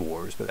called Blood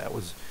Wars, but that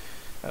was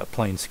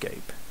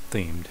Planescape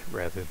themed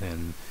rather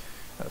than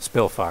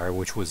Spellfire,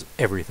 which was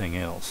everything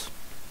else.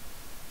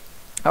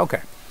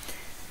 Okay.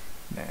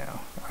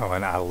 Now, oh,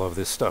 and I love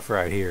this stuff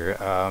right here.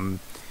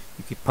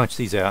 You could punch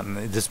these out,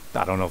 and just,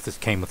 I don't know if this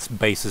came with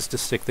bases to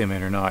stick them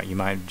in or not. You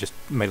might have just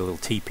made a little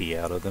teepee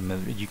out of them.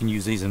 And you can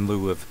use these in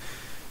lieu of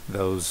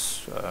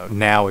those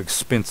now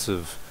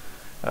expensive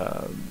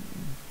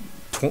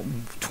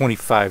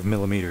 25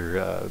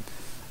 millimeter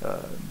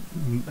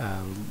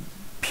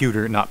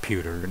pewter, not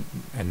pewter,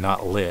 and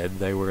not lead.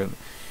 They were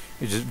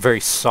just very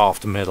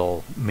soft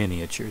metal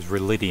miniatures.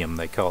 Relidium,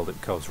 they called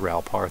it, because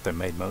Ralph Partha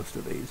made most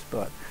of these.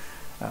 But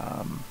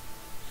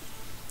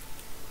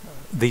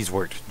these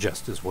worked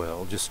just as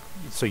well. Just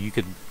so you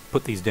could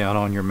put these down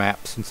on your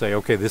maps and say,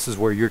 okay, this is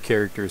where your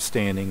character is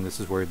standing. This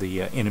is where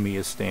the enemy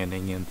is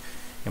standing, and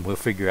we'll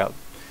figure out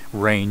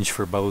range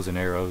for bows and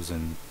arrows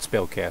and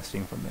spell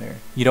casting from there.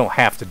 You don't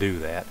have to do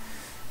that,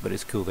 but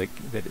it's cool that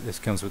this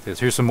comes with this.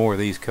 Here's some more of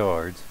these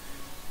cards.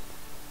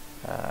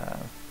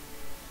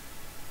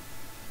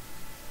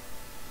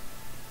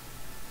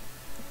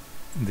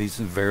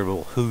 These are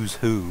veritable who's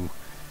who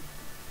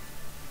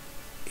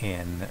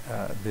in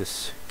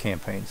this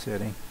campaign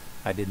setting.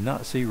 I did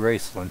not see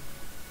Raceland.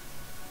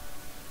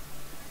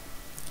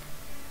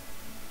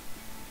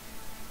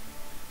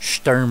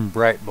 Sturm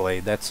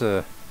Brightblade.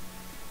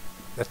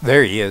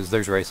 There he is.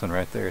 There's Raceland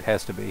right there. It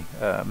has to be.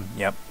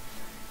 Yep.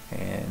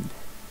 And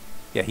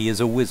yeah, he is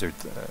a wizard.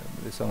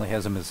 This only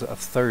has him as a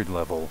 3rd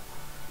level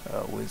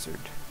wizard.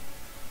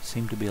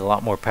 Seemed to be a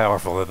lot more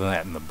powerful than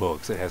that in the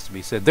books, it has to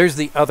be said. There's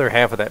the other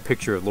half of that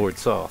picture of Lord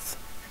Soth.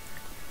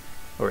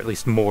 Or at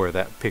least more of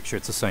that picture.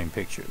 It's the same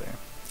picture there.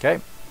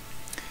 Okay.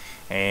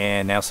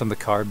 And now some of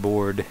the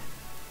cardboard.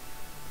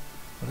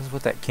 What is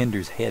with that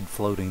Kinder's head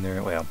floating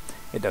there? Well,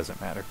 it doesn't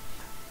matter.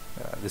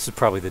 This is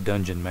probably the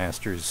Dungeon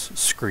Master's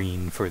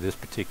screen for this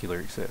particular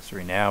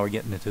accessory. Now we're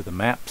getting into the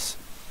maps.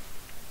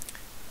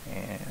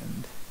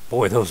 And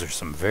boy, those are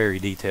some very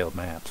detailed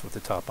maps with the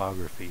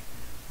topography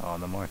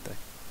on them, aren't they?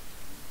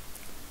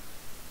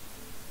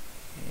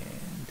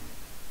 And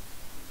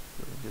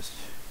we'll just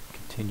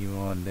continue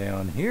on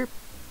down here.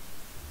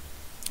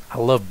 I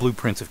love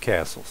blueprints of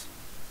castles.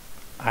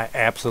 I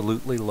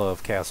absolutely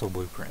love castle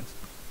blueprints.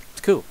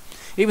 It's cool.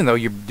 Even though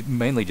you're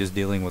mainly just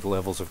dealing with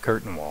levels of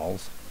curtain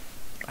walls,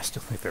 I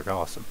still think they're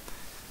awesome.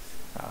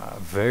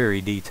 Very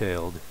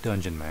detailed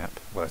dungeon map.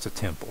 Well, it's a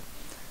temple.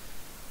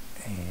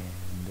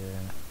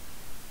 And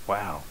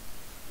wow.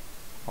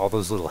 All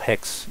those little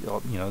hex,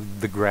 you know,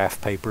 the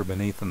graph paper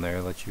beneath them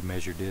there lets you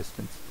measure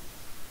distance.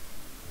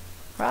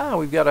 Ah,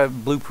 we've got a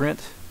blueprint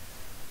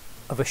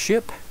of a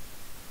ship.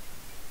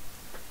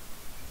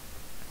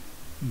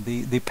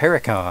 The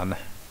Paracon.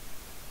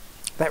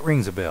 That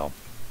rings a bell.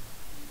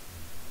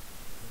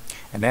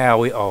 And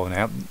now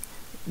now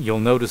you'll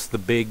notice the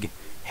big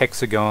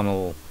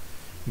hexagonal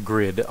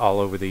grid all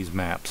over these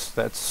maps.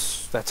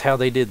 That's how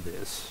they did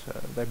this.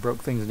 They broke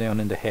things down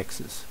into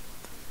hexes.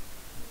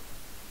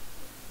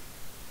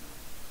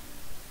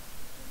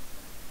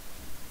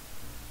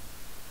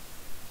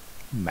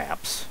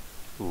 Maps.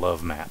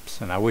 Love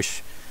maps. And I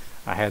wish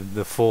I had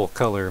the full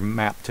color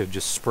map to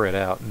just spread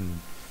out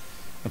and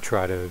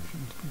try to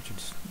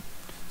just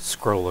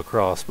scroll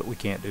across, but we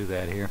can't do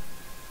that here.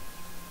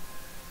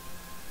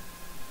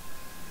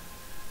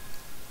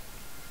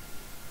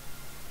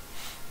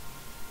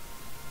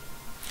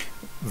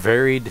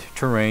 Varied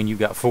terrain. You've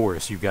got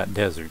forests, you've got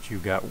deserts,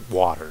 you've got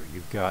water,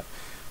 you've got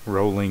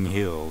rolling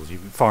hills,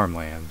 you've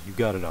farmlands, you've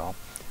got it all.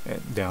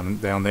 And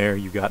down there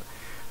you got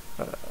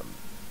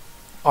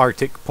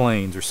Arctic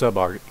plains, or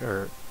subarctic,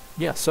 or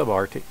yeah,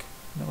 subarctic.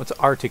 No, it's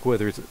Arctic,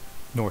 whether it's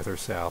north or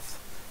south.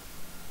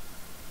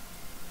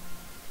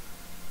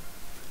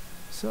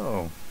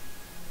 So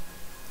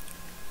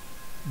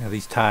now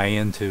these tie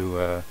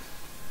into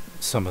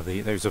some of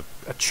the. There's a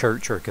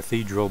church or a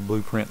cathedral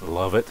blueprint.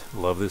 Love it.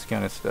 Love this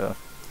kind of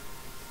stuff.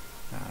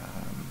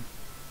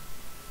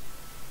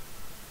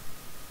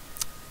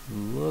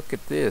 Look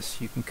at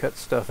this. You can cut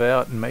stuff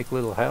out and make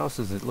little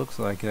houses, it looks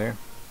like there.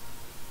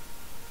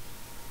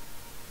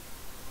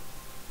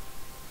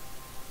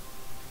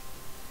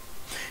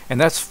 And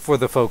that's for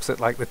the folks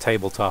that like the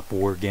tabletop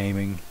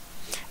wargaming.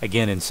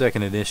 Again, in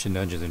 2nd edition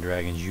Dungeons and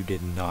Dragons, you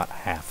did not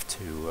have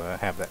to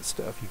have that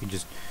stuff. You could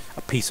just,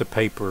 a piece of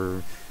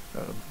paper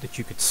that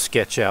you could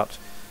sketch out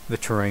the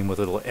terrain with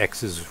little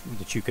X's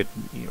that you could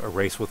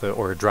erase with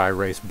or a dry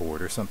erase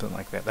board or something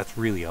like that. That's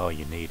really all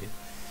you needed.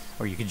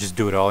 Or you could just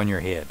do it all in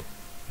your head.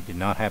 You did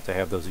not have to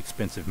have those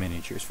expensive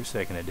miniatures for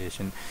 2nd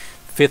edition.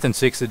 5th and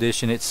 6th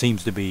edition, it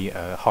seems to be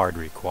a hard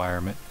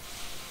requirement.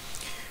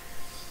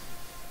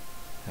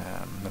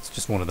 That's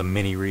just one of the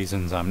many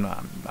reasons I'm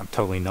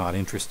totally not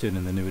interested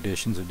in the new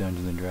editions of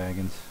Dungeons and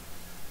Dragons.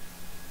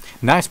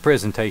 Nice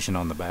presentation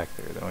on the back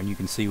there, though, and you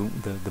can see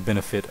the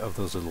benefit of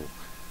those little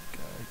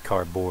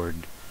cardboard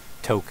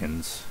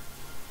tokens.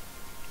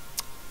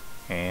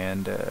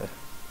 And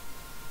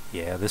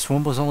yeah, this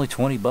one was only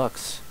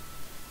 $20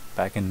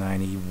 back in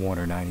 91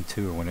 or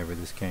 92 or whenever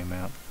this came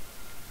out.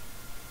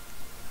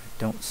 I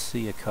don't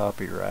see a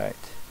copyright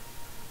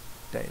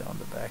date on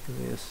the back of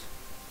this.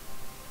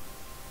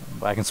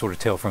 I can sort of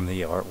tell from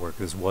the artwork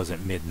this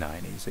wasn't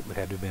mid-90s. It would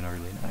have to have been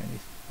early 90s.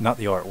 Not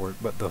the artwork,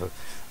 but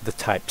the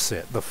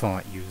typeset, the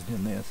font used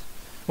in this.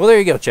 Well, there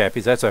you go,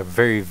 chappies. That's a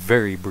very,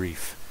 very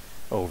brief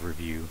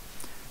overview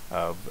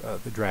of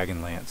the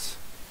Dragonlance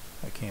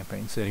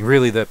campaign setting.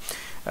 Really, the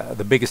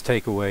biggest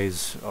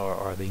takeaways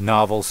are the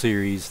novel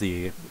series,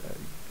 the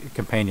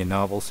companion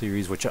novel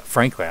series, which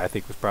frankly I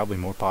think was probably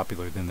more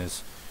popular than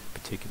this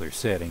particular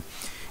setting.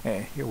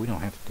 Here, we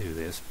don't have to do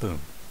this. Boom.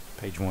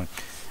 Page 1.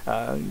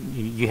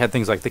 You had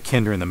things like the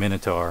Kender and the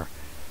Minotaur,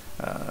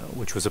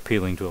 which was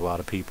appealing to a lot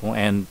of people,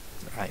 and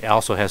it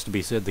also has to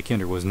be said the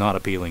Kender was not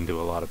appealing to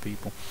a lot of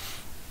people.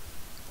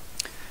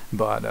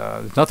 But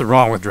there's nothing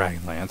wrong with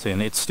Dragonlance,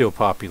 and it's still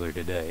popular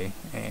today.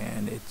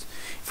 And it's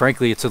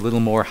frankly, it's a little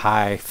more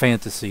high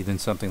fantasy than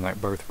something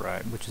like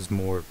Birthright, which is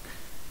more.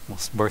 Well,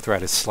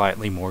 Birthright is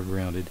slightly more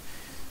grounded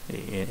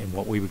in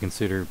what we would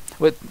consider.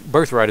 Well,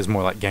 Birthright is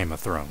more like Game of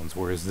Thrones,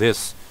 whereas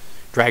this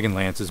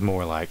Dragonlance is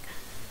more like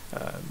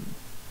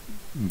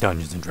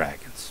Dungeons and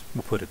Dragons.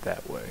 We'll put it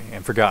that way.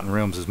 And Forgotten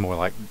Realms is more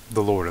like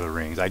the Lord of the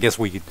Rings. I guess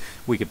we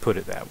could put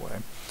it that way.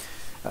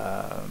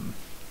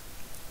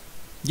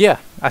 Yeah,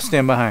 I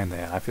stand behind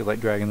that. I feel like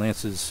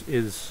Dragonlance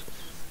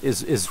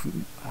is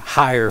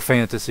higher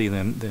fantasy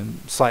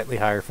than slightly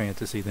higher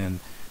fantasy than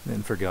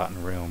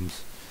Forgotten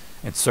Realms,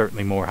 and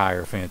certainly more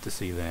higher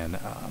fantasy than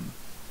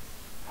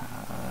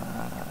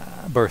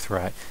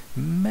Birthright.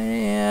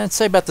 Man, I'd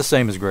say about the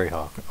same as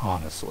Greyhawk,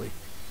 honestly.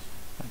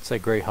 I'd say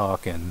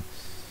Greyhawk and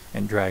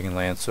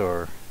Dragonlance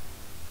are...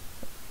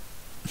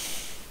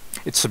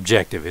 It's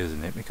subjective,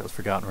 isn't it? Because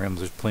Forgotten Realms,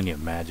 there's plenty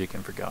of magic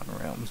in Forgotten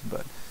Realms,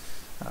 but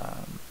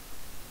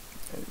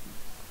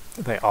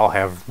they all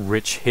have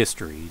rich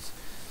histories,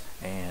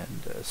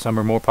 and some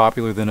are more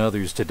popular than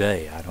others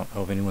today. I don't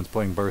know if anyone's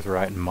playing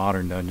Birthright in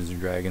modern Dungeons and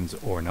Dragons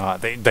or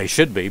not. They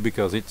should be,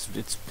 because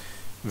it's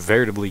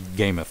veritably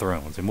Game of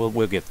Thrones, and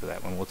we'll get to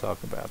that one. We'll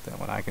talk about that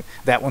one.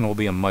 That one will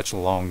be a much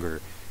longer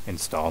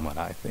installment,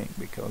 I think,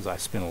 because I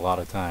spent a lot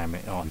of time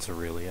on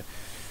Cerealia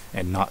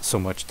and not so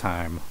much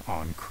time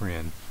on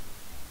Krynn.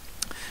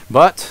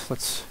 But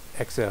let's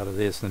X out of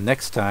this. The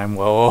next time,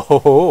 we'll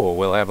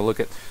have a look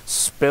at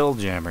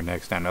Spelljammer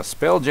next time. Now,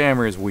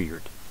 Spelljammer is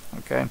weird,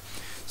 okay?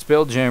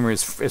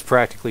 Spelljammer is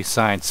practically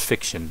science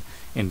fiction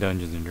in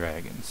Dungeons and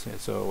Dragons.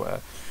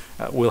 So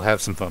we'll have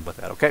some fun with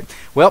that, okay?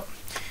 Well,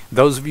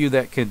 those of you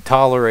that can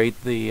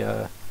tolerate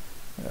the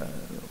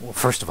well,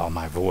 first of all,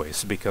 my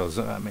voice, because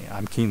I mean,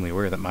 I'm keenly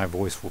aware that my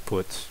voice will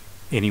put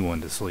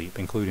anyone to sleep,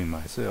 including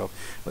myself.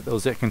 But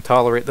those that can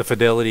tolerate the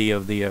fidelity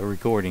of the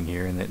recording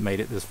here and that made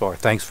it this far,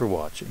 thanks for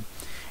watching.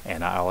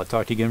 And I'll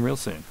talk to you again real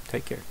soon.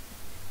 Take care.